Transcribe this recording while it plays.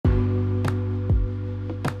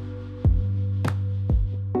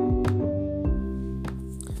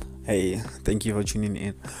Hey, thank you for tuning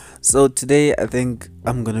in. So today I think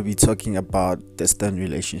I'm gonna be talking about distant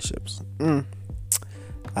relationships.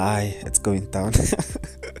 It's going down.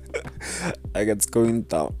 Like it's going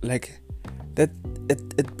down. Like that.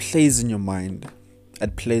 It plays in your mind.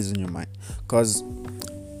 It plays in your mind. Cause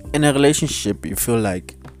in a relationship, you feel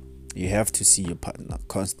like you have to see your partner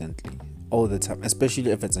constantly, all the time.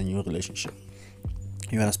 Especially if it's a new relationship.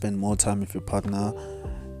 You wanna spend more time with your partner,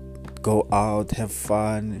 go out, have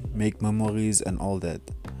fun, make memories, and all that.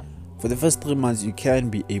 For the first 3 months, you can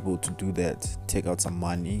be able to do that. Take out some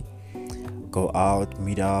money, go out,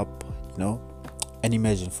 meet up, you know. And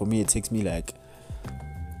imagine, for me, it takes me like,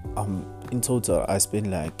 in total, I spend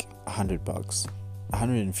like $100,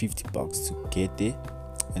 $150 to get there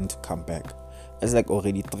and to come back. It's like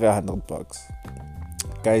already $300,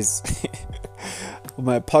 guys.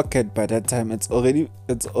 My pocket by that time, it's already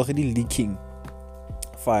leaking.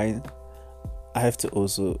 Fine, I have to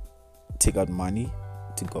also take out money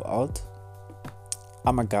to go out.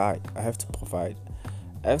 I'm a guy, I have to provide,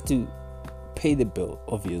 I have to pay the bill,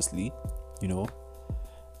 obviously, you know.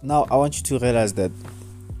 Now I want you to realize that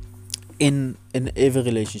in every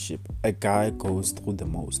relationship, a guy goes through the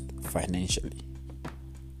most financially,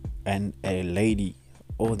 and a lady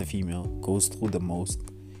or the female goes through the most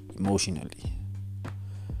emotionally.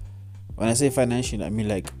 When I say financially, I mean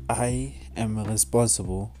like I am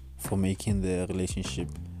responsible for making the relationship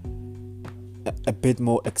a bit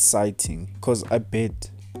more exciting. Because I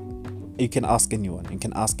bet you can ask anyone, you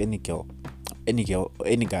can ask any girl, or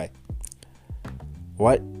any guy.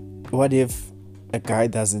 What if a guy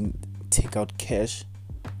doesn't take out cash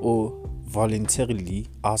or voluntarily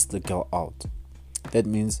ask the girl out? That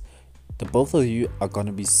means the both of you are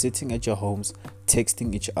gonna be sitting at your homes,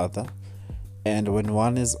 texting each other, and when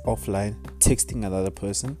one is offline, texting another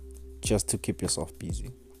person just to keep yourself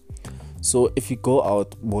busy. So if you go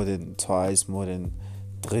out more than twice, more than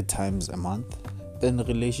 3 times a month, then the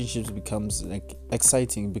relationships becomes like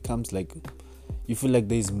exciting, becomes like you feel like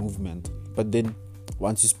there's movement. But then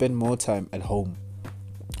once you spend more time at home,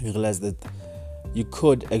 you realize that you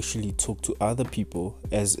could actually talk to other people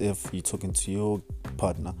as if you're talking to your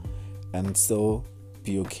partner and still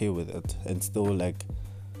be okay with it, and still like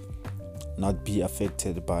not be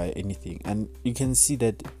affected by anything. And you can see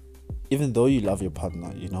that even though you love your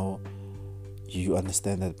partner, you know, you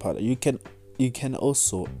understand that partner, you can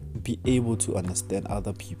also be able to understand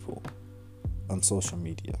other people on social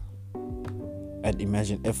media. And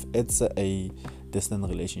imagine if it's a distant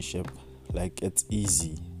relationship, like it's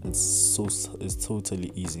easy, it's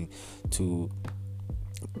totally easy to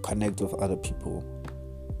connect with other people,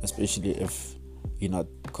 especially if you're not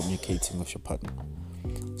communicating with your partner.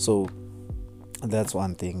 So that's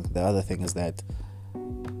one thing. The other thing is that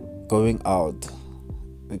going out,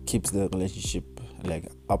 it keeps the relationship like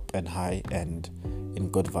up and high and in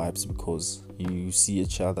good vibes, because you see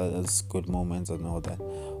each other as good moments and all that.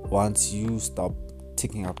 Once you stop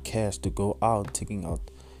taking out cash to go out, taking out,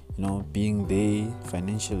 you know, being there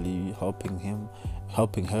financially, helping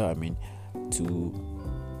her, I mean, to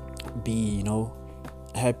be, you know,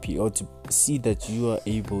 happy, or to see that you are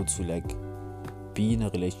able to like be in a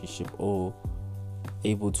relationship or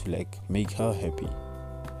able to like make her happy.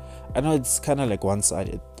 I know it's kind of like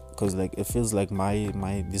one-sided, because like it feels like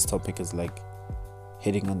my this topic is like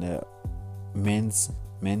hitting on the men's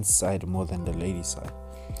side more than the lady side.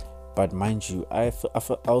 But mind you, I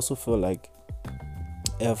also feel like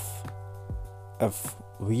if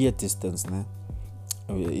we are distance now,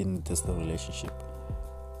 we're in this relationship,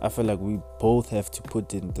 I feel like we both have to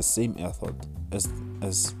put in the same effort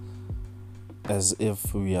as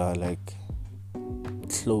if we are like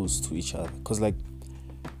close to each other. Because like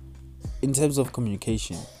in terms of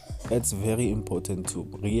communication, it's very important to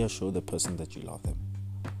reassure the person that you love them.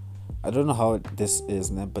 I don't know how this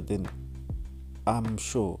is now, but then I'm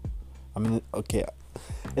sure, I mean, okay,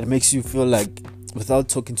 it makes you feel like without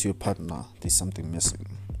talking to your partner, there's something missing.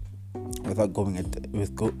 If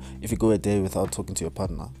you go a day without talking to your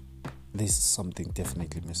partner, there's something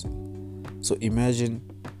definitely missing. So imagine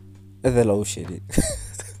the low shedding.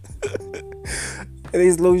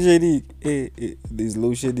 There's low shedding. There's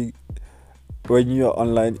low shedding. When you're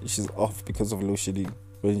online, she's off because of low shedding.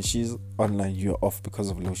 When she's online, you're off because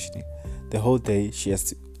of low shedding. The whole day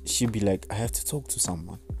she'll be like, I have to talk to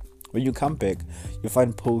someone. When you come back, you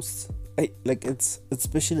find posts. Like it's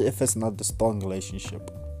especially if it's not a strong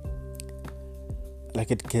relationship.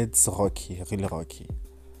 Like it gets rocky, really rocky.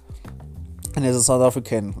 And as a South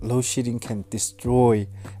African, low shedding can destroy,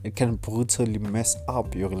 it can brutally mess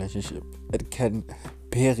up your relationship. It can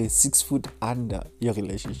bury 6 foot under your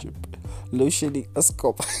relationship. Low shedding, a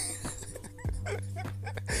scope.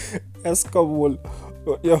 Eskom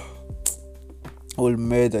will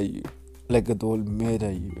murder you. Like it will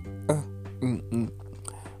murder you.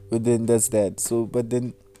 But then that's that. So, but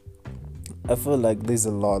then I feel like there's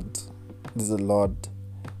a lot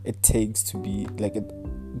it takes to be like it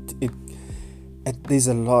there's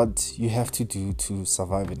a lot you have to do to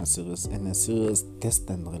survive in a serious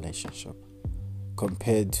distant relationship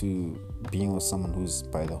compared to being with someone who's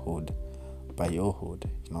by your hood,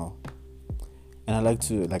 you know. And I like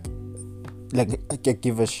to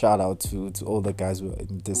give a shout out to all the guys who are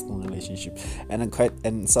in distant relationship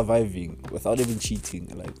and surviving without even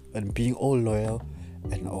cheating, like, and being all loyal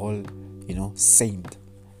and all, you know, saint.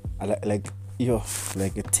 I like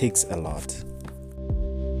it takes a lot.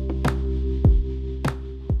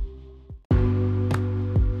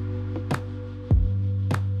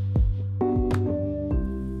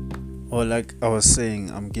 Or like I was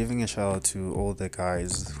saying, I'm giving a shout out to all the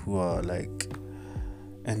guys who are like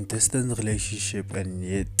in distant relationship and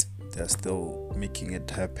yet they're still making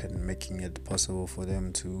it happen, making it possible for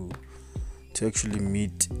them to actually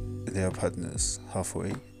meet their partners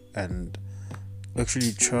halfway and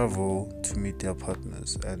actually travel to meet their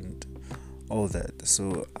partners and all that.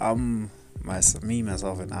 So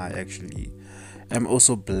myself and I actually am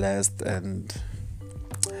also blessed and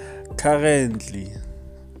currently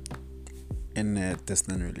in a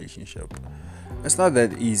distant relationship. It's not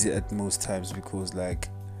that easy at most times because like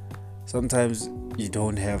sometimes you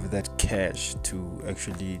don't have that cash to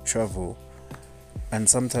actually travel, and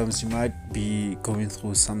sometimes you might be going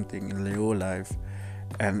through something in your life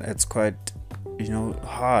and it's quite, you know,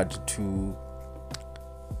 hard to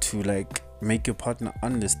like make your partner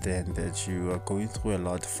understand that you are going through a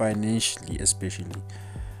lot financially, especially.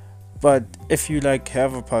 But if you like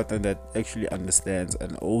have a partner that actually understands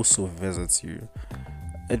and also visits you,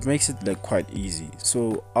 it makes it like quite easy.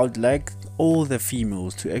 So I would like all the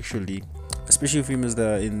females to actually, especially females that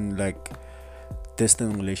are in like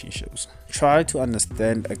distant relationships, try to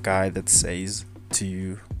understand a guy that says to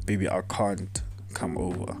you, baby, I can't come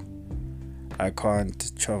over, I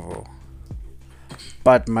can't travel.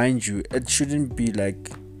 But mind you, it shouldn't be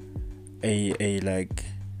like a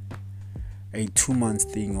 2 month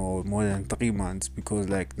thing or more than 3 months, because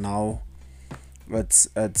like now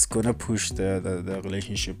it's gonna push the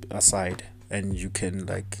relationship aside and you can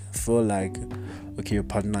like feel like, okay, your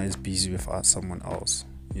partner is busy with someone else,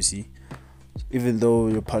 you see, even though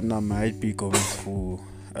your partner might be going through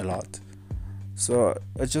a lot. So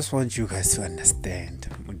I just want you guys to understand,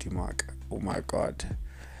 Mudimak, oh my god,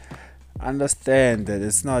 understand that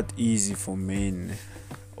it's not easy for men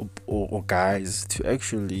or guys to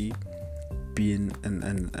actually be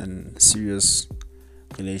in serious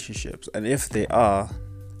relationships, and if they are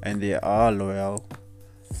and they are loyal,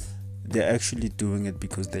 they're actually doing it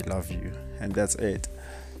because they love you, and that's it.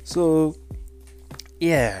 So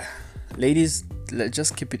yeah, ladies,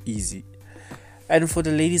 just keep it easy. And for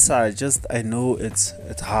the lady side, just, I know it's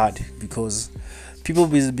hard because people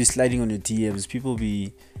be sliding on your DMs, people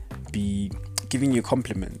be giving you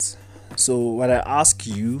compliments. So what I ask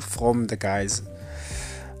you from the guys,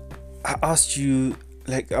 I asked you,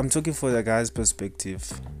 like, I'm talking for the guy's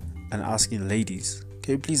perspective and asking ladies,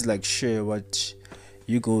 can you please like share what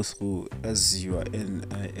you go through as you are in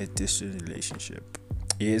a distant relationship?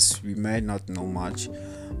 Yes, we might not know much,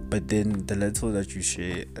 but then the little that you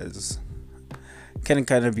share can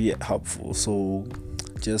kind of be helpful. So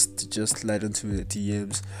just slide into the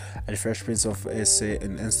DMs at Fresh Prince of SA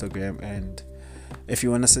and Instagram, and if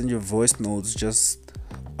you want to send your voice notes, just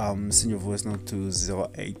send your voice note to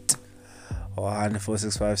 08 or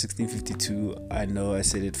 465 1652. I know I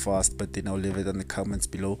said it fast, but then I'll leave it in the comments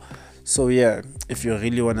below. So yeah, if you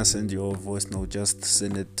really want to send your voice note, just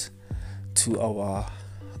send it to our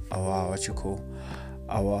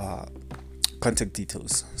contact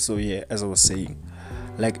details. So yeah, as I was saying,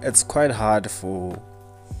 like, it's quite hard for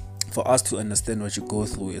us to understand what you go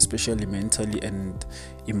through, especially mentally and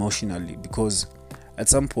emotionally, because at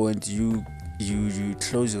some point you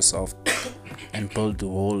close yourself and build the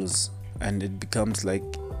walls, and it becomes like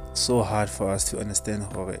so hard for us to understand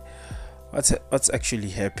what's actually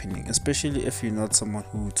happening, especially if you're not someone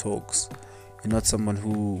who talks, you're not someone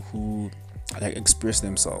who like express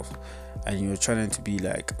themselves, and you're trying to be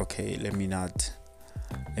like, okay, let me not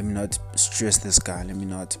stress this guy, let me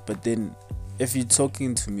not. But then if you're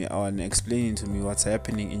talking to me or explaining to me what's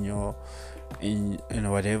happening in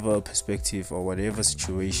whatever perspective or whatever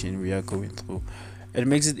situation we are going through, it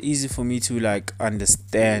makes it easy for me to like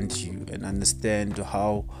understand you and understand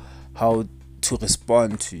how to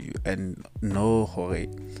respond to you, and know, hore,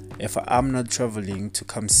 if I'm not traveling to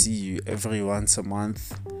come see you every once a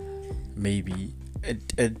month, maybe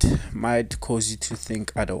it might cause you to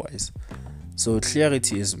think otherwise. So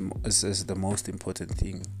clarity is the most important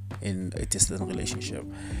thing in a distant relationship.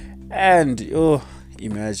 And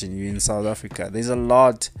imagine you're in South Africa. There's a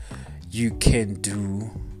lot you can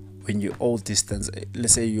do when you're all distance.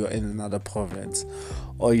 Let's say you're in another province,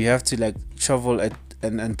 or you have to like travel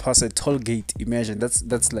and pass a toll gate. Imagine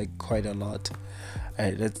that's like quite a lot.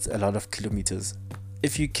 That's a lot of kilometers.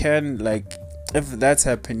 If you can, like, if that's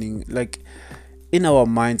happening, like, in our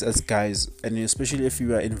minds as guys, and especially if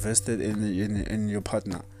you are invested in your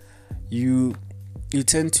partner, you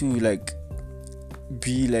tend to like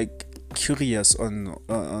be like curious on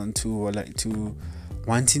to, or like to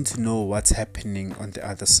wanting to know what's happening on the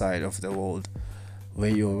other side of the world, where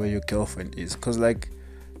your girlfriend is, because like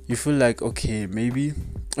you feel like, okay, maybe,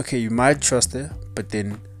 okay, you might trust her, but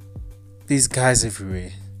then these guys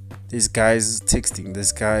everywhere, these guys texting,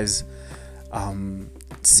 these guys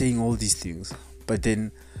saying all these things. But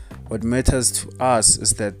then what matters to us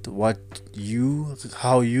is that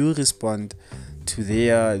how you respond to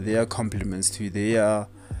their compliments, to their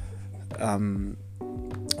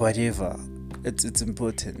whatever. It's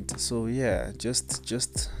important. So yeah,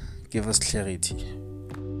 just give us clarity.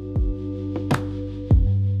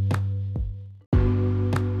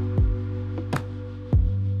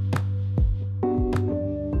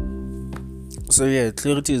 So yeah,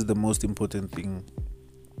 clarity is the most important thing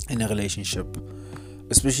in a relationship,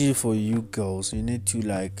 especially for you girls. You need to,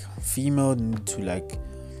 like, female need to like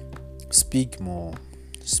speak more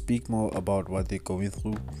about what they're going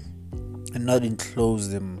through, and not enclose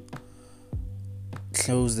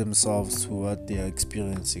themselves to what they are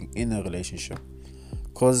experiencing in a relationship,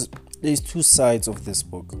 because there's two sides of this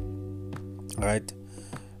book, right?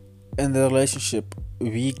 In the relationship,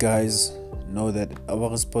 we guys know that our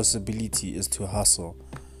responsibility is to hustle,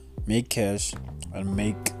 make cash, and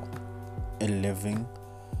make a living,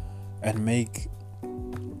 and make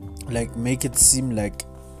it seem like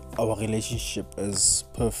our relationship is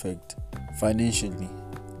perfect financially.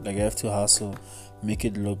 Like, I have to hustle, make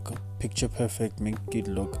it look picture perfect, make it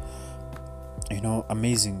look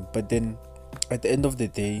amazing. But then at the end of the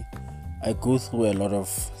day, I go through a lot of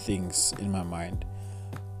things in my mind.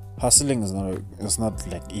 Hustling is not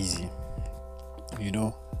like easy,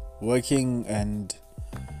 working, and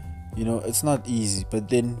it's not easy. But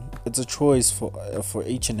then it's a choice for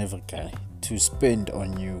each and every guy to spend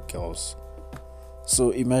on you girls.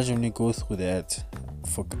 So imagine you go through that.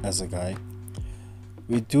 As a guy,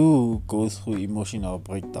 we do go through emotional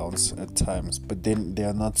breakdowns at times, but then they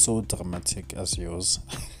are not so dramatic as yours.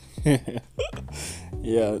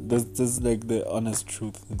 Yeah, that's like the honest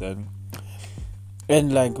truth then.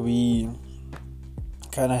 And like, we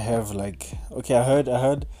kind of have like, okay, I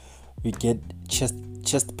heard we get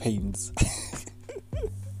chest pains.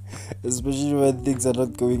 Especially when things are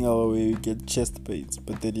not going our way, we get chest pains.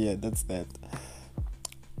 But then yeah, that's that.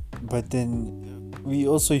 But then we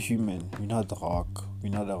also human. We're not a rock.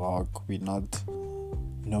 We're not,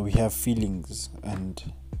 we have feelings.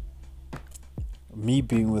 And me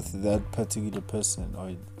being with that particular person,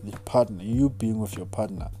 or the partner, you being with your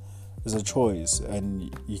partner, is a choice.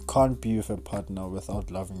 And you can't be with a partner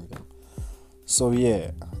without loving them. So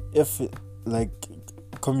yeah, if like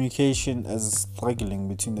communication is struggling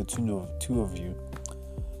between the two of you,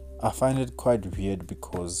 I find it quite weird,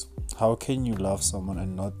 because how can you love someone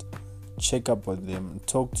and not check up on them and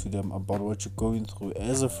talk to them about what you're going through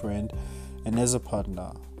as a friend and as a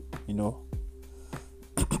partner,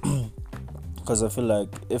 because I feel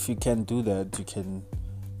like if you can do that, you can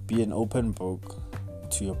be an open book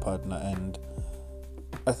to your partner, and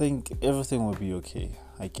I think everything will be okay,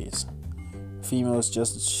 I guess. Females,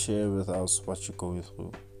 just share with us what you're going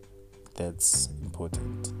through. That's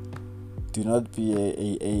important. Do not be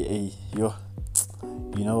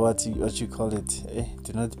what you call it.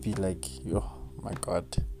 Do not be like, my God.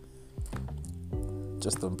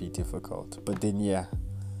 Just don't be difficult. But then yeah,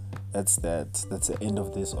 that's that. That's the end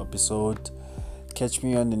of this episode. Catch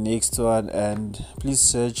me on the next one, and please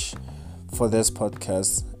search for this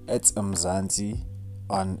podcast at Mzansi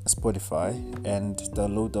on Spotify, and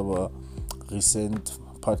download our recent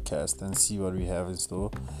podcast and see what we have in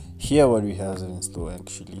store. Hear what we have in store,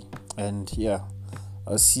 actually. And yeah,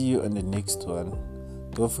 I'll see you on the next one.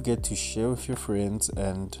 Don't forget to share with your friends,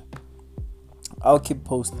 and I'll keep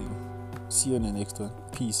posting. See you on the next one.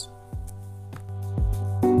 Peace.